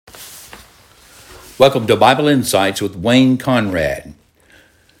Welcome to Bible Insights with Wayne Conrad.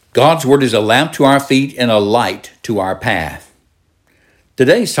 God's Word is a lamp to our feet and a light to our path.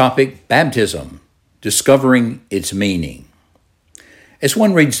 Today's topic, baptism, discovering its meaning. As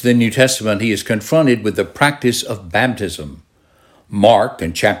one reads the New Testament, he is confronted with the practice of baptism. Mark,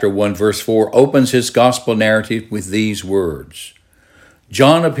 in chapter 1, verse 4, opens his gospel narrative with these words.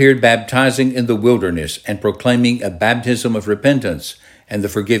 John appeared baptizing in the wilderness and proclaiming a baptism of repentance and the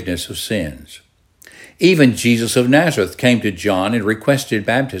forgiveness of sins. Even Jesus of Nazareth came to John and requested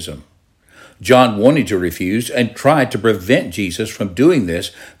baptism. John wanted to refuse and tried to prevent Jesus from doing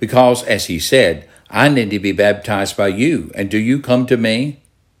this because, as he said, I need to be baptized by you, and do you come to me?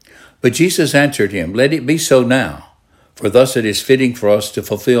 But Jesus answered him, Let it be so now, for thus it is fitting for us to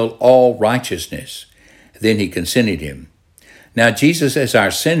fulfill all righteousness. Then he consented him. Now Jesus, as our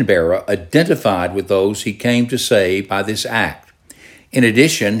sin-bearer, identified with those he came to save by this act. In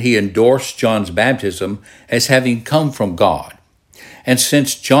addition, he endorsed John's baptism as having come from God. And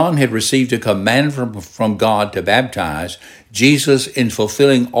since John had received a command from God to baptize, Jesus, in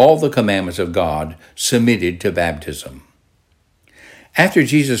fulfilling all the commandments of God, submitted to baptism. After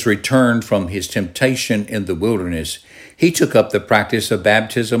Jesus returned from his temptation in the wilderness, he took up the practice of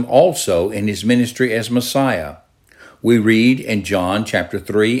baptism also in his ministry as Messiah. We read in John chapter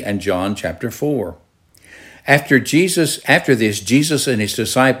 3 and John chapter 4. After this, Jesus and his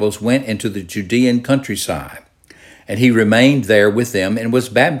disciples went into the Judean countryside, and he remained there with them and was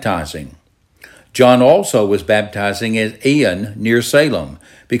baptizing. John also was baptizing at Aenon near Salem,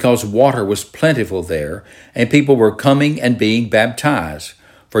 because water was plentiful there, and people were coming and being baptized,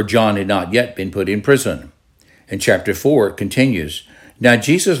 for John had not yet been put in prison. In chapter 4, it continues, Now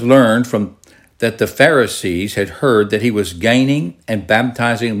Jesus learned that the Pharisees had heard that he was gaining and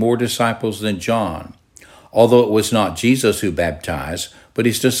baptizing more disciples than John, although it was not Jesus who baptized, but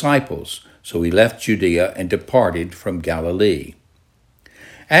his disciples. So he left Judea and departed from Galilee.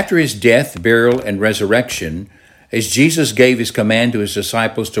 After his death, burial, and resurrection, as Jesus gave his command to his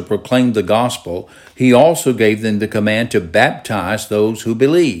disciples to proclaim the gospel, he also gave them the command to baptize those who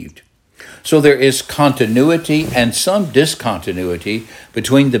believed. So there is continuity and some discontinuity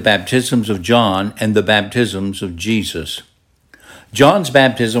between the baptisms of John and the baptisms of Jesus. John's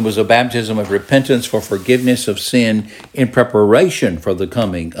baptism was a baptism of repentance for forgiveness of sin in preparation for the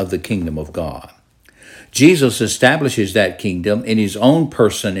coming of the kingdom of God. Jesus establishes that kingdom in his own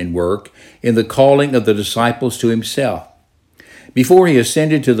person and work in the calling of the disciples to himself. Before he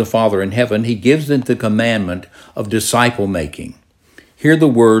ascended to the Father in heaven, he gives them the commandment of disciple making. Hear the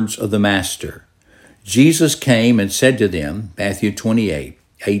words of the Master. Jesus came and said to them, Matthew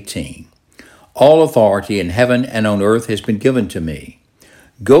 28:18. All authority in heaven and on earth has been given to me.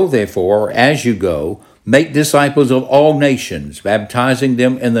 Go therefore, as you go, make disciples of all nations, baptizing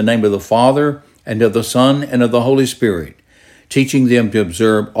them in the name of the Father and of the Son and of the Holy Spirit, teaching them to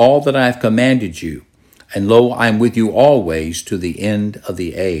observe all that I have commanded you. And lo, I am with you always to the end of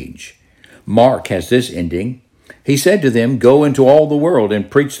the age. Mark has this ending. He said to them, Go into all the world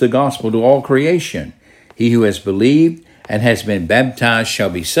and preach the gospel to all creation. He who has believed and has been baptized shall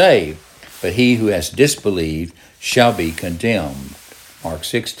be saved, but he who has disbelieved shall be condemned. Mark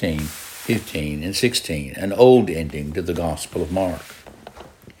 16:15 and 16, an old ending to the Gospel of Mark.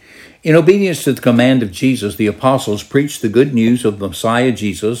 In obedience to the command of Jesus, the apostles preached the good news of the Messiah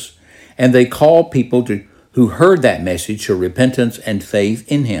Jesus, and they called people who heard that message to repentance and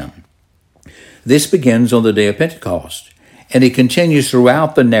faith in him. This begins on the day of Pentecost, and it continues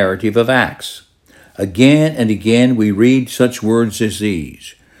throughout the narrative of Acts. Again and again we read such words as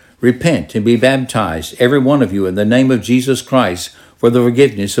these. Repent and be baptized, every one of you, in the name of Jesus Christ for the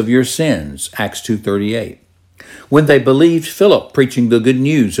forgiveness of your sins. Acts 2:38. When they believed Philip preaching the good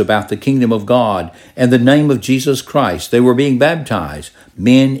news about the kingdom of God and the name of Jesus Christ, they were being baptized,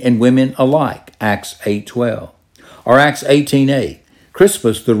 men and women alike. Acts 8:12. Or Acts 18:8.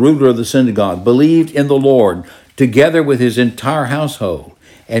 Crispus, the ruler of the synagogue, believed in the Lord together with his entire household,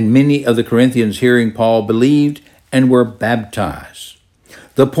 and many of the Corinthians, hearing Paul, believed and were baptized.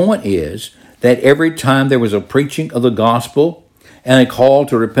 The point is that every time there was a preaching of the gospel and a call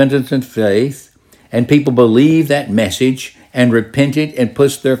to repentance and faith, and people believed that message and repented and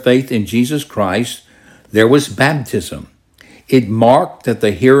put their faith in Jesus Christ, there was baptism. It marked that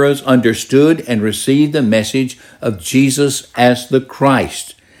the hearers understood and received the message of Jesus as the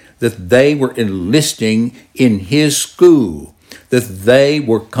Christ, that they were enlisting in his school, that they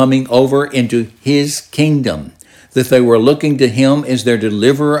were coming over into his kingdom, that they were looking to him as their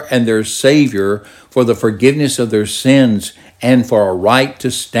deliverer and their savior for the forgiveness of their sins and for a right to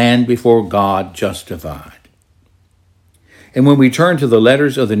stand before God justified. And when we turn to the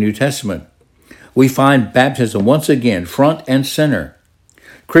letters of the New Testament, we find baptism once again front and center.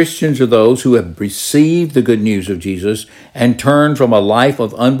 Christians are those who have received the good news of Jesus and turned from a life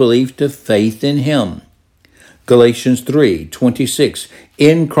of unbelief to faith in him. Galatians 3:26,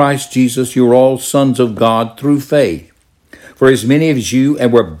 in Christ Jesus you are all sons of God through faith. For as many of you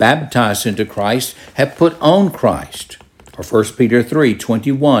as were baptized into Christ have put on Christ. Or 1 Peter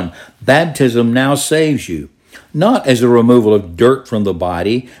 3:21, baptism now saves you, not as a removal of dirt from the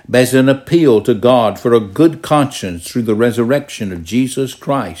body, but as an appeal to God for a good conscience through the resurrection of Jesus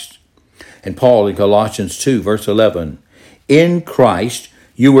Christ. And Paul in Colossians 2, verse 11, in Christ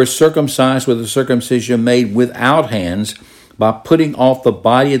you were circumcised with a circumcision made without hands, by putting off the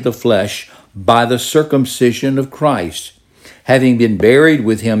body of the flesh by the circumcision of Christ, having been buried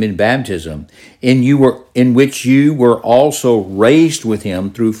with him in baptism, in which you were also raised with him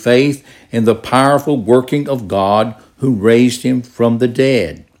through faith in the powerful working of God who raised him from the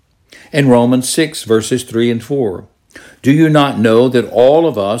dead. And Romans 6, verses 3 and 4. Do you not know that all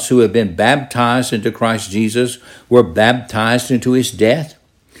of us who have been baptized into Christ Jesus were baptized into his death?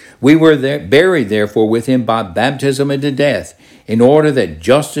 We were buried, therefore, with him by baptism into death, in order that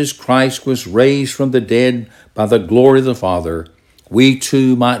just as Christ was raised from the dead by the glory of the Father, we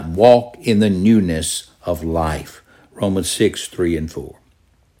too might walk in the newness of life. Romans 6, 3 and 4.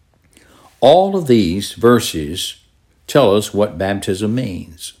 All of these verses tell us what baptism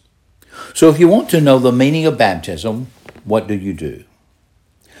means. So if you want to know the meaning of baptism, what do?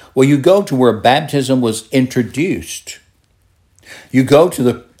 Well, you go to where baptism was introduced. You go to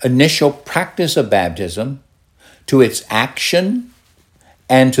the initial practice of baptism, to its action,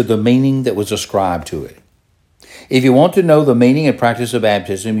 and to the meaning that was ascribed to it. If you want to know the meaning and practice of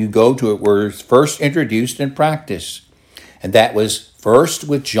baptism, you go to it where it's first introduced and practiced. And that was first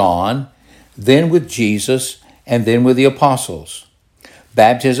with John, then with Jesus, and then with the apostles.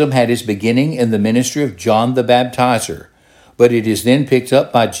 Baptism had its beginning in the ministry of John the Baptizer, but it is then picked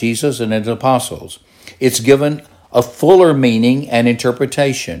up by Jesus and his apostles. It's given a fuller meaning and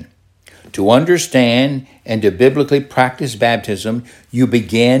interpretation. To understand and to biblically practice baptism, you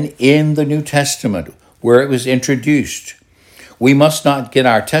begin in the New Testament, where it was introduced. We must not get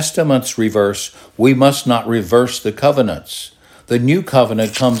our testaments reversed. We must not reverse the covenants. The new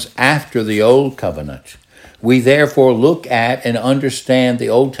covenant comes after the old covenant. We therefore look at and understand the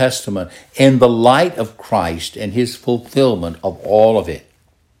Old Testament in the light of Christ and his fulfillment of all of it.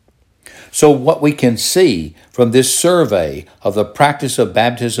 So what we can see from this survey of the practice of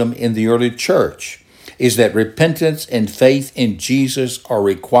baptism in the early church is that repentance and faith in Jesus are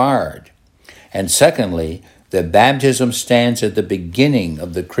required. And secondly, that baptism stands at the beginning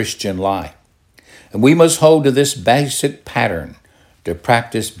of the Christian life. And we must hold to this basic pattern to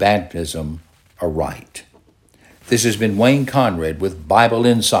practice baptism aright. This has been Wayne Conrad with Bible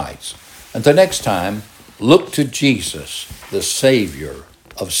Insights. Until next time, look to Jesus, the Savior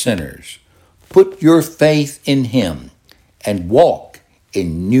of sinners. Put your faith in him and walk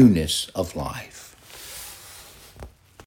in newness of life.